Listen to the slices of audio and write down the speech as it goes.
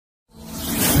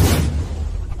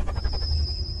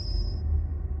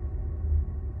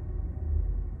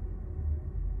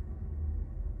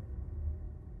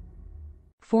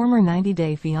Former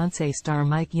 90-Day Fiancé star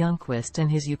Mike Youngquist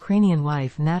and his Ukrainian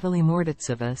wife Natalie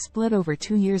Mordatseva split over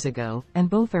 2 years ago, and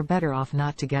both are better off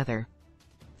not together.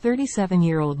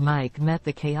 37-year-old Mike met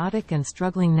the chaotic and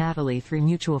struggling Natalie through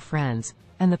mutual friends,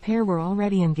 and the pair were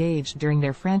already engaged during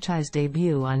their franchise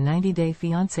debut on 90-Day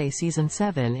Fiancé Season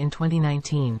 7 in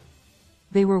 2019.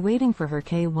 They were waiting for her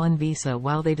K-1 visa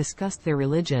while they discussed their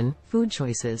religion, food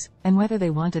choices, and whether they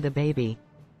wanted a baby.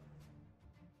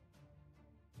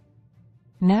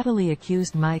 Natalie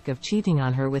accused Mike of cheating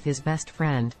on her with his best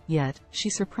friend, yet, she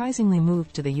surprisingly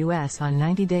moved to the US on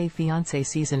 90-Day Fiancé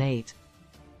Season 8.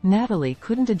 Natalie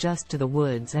couldn't adjust to the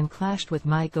woods and clashed with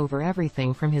Mike over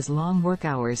everything from his long work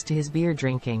hours to his beer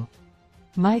drinking.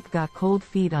 Mike got cold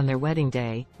feet on their wedding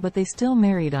day, but they still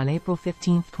married on April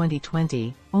 15,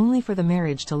 2020, only for the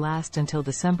marriage to last until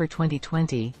December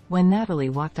 2020, when Natalie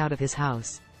walked out of his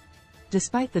house.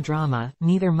 Despite the drama,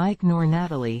 neither Mike nor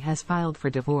Natalie has filed for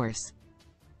divorce.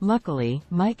 Luckily,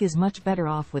 Mike is much better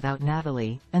off without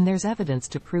Natalie, and there's evidence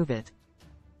to prove it.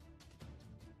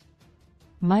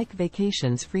 Mike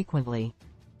vacations frequently.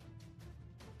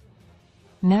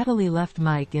 Natalie left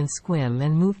Mike in Sequim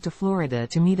and moved to Florida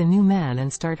to meet a new man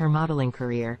and start her modeling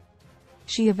career.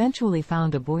 She eventually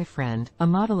found a boyfriend, a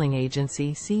modeling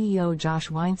agency CEO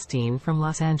Josh Weinstein from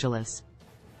Los Angeles.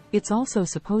 It's also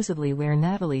supposedly where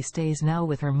Natalie stays now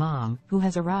with her mom, who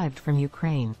has arrived from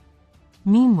Ukraine.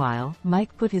 Meanwhile,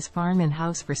 Mike put his farm and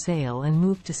house for sale and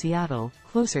moved to Seattle,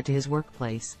 closer to his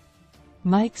workplace.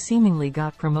 Mike seemingly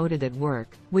got promoted at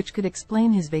work, which could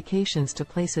explain his vacations to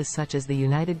places such as the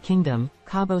United Kingdom,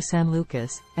 Cabo San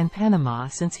Lucas, and Panama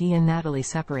since he and Natalie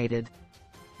separated.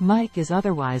 Mike is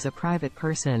otherwise a private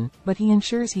person, but he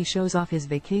ensures he shows off his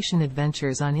vacation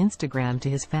adventures on Instagram to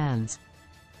his fans.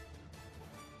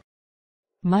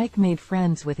 Mike made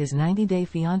friends with his 90-Day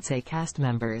Fiancé cast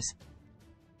members.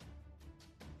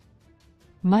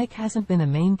 Mike hasn't been a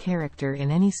main character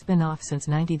in any spin-off since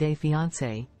 90-Day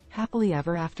Fiancé, Happily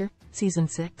Ever After, Season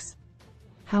 6.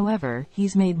 However,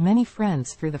 he's made many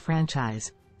friends through the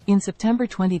franchise. In September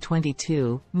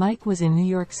 2022, Mike was in New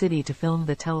York City to film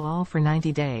the tell-all for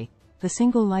 90-Day, The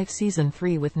Single Life Season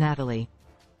 3 with Natalie.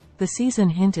 The season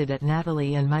hinted at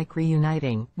Natalie and Mike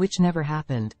reuniting, which never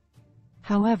happened.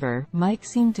 However, Mike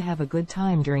seemed to have a good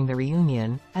time during the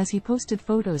reunion, as he posted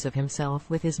photos of himself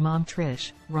with his mom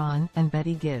Trish, Ron, and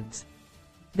Betty Gibbs.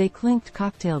 They clinked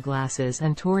cocktail glasses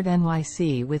and toured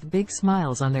NYC with big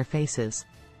smiles on their faces.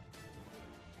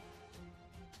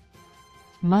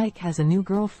 Mike has a new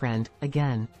girlfriend,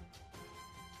 again.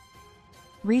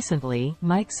 Recently,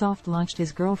 Mike soft-launched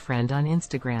his girlfriend on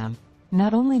Instagram.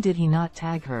 Not only did he not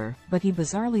tag her, but he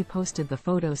bizarrely posted the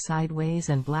photo sideways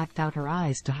and blacked out her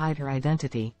eyes to hide her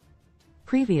identity.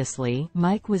 Previously,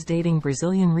 Mike was dating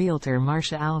Brazilian realtor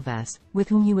Marcia Alves, with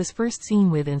whom he was first seen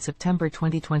with in September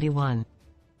 2021.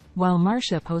 While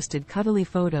Marcia posted cuddly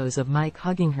photos of Mike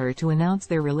hugging her to announce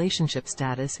their relationship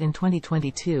status in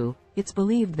 2022, it's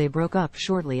believed they broke up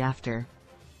shortly after.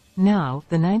 Now,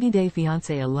 the 90-Day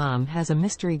Fiancé alum has a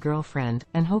mystery girlfriend,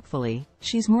 and hopefully,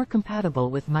 she's more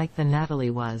compatible with Mike than Natalie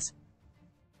was.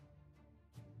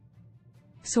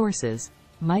 Sources: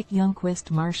 Mike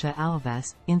Youngquist, Marcia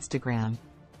Alves, Instagram.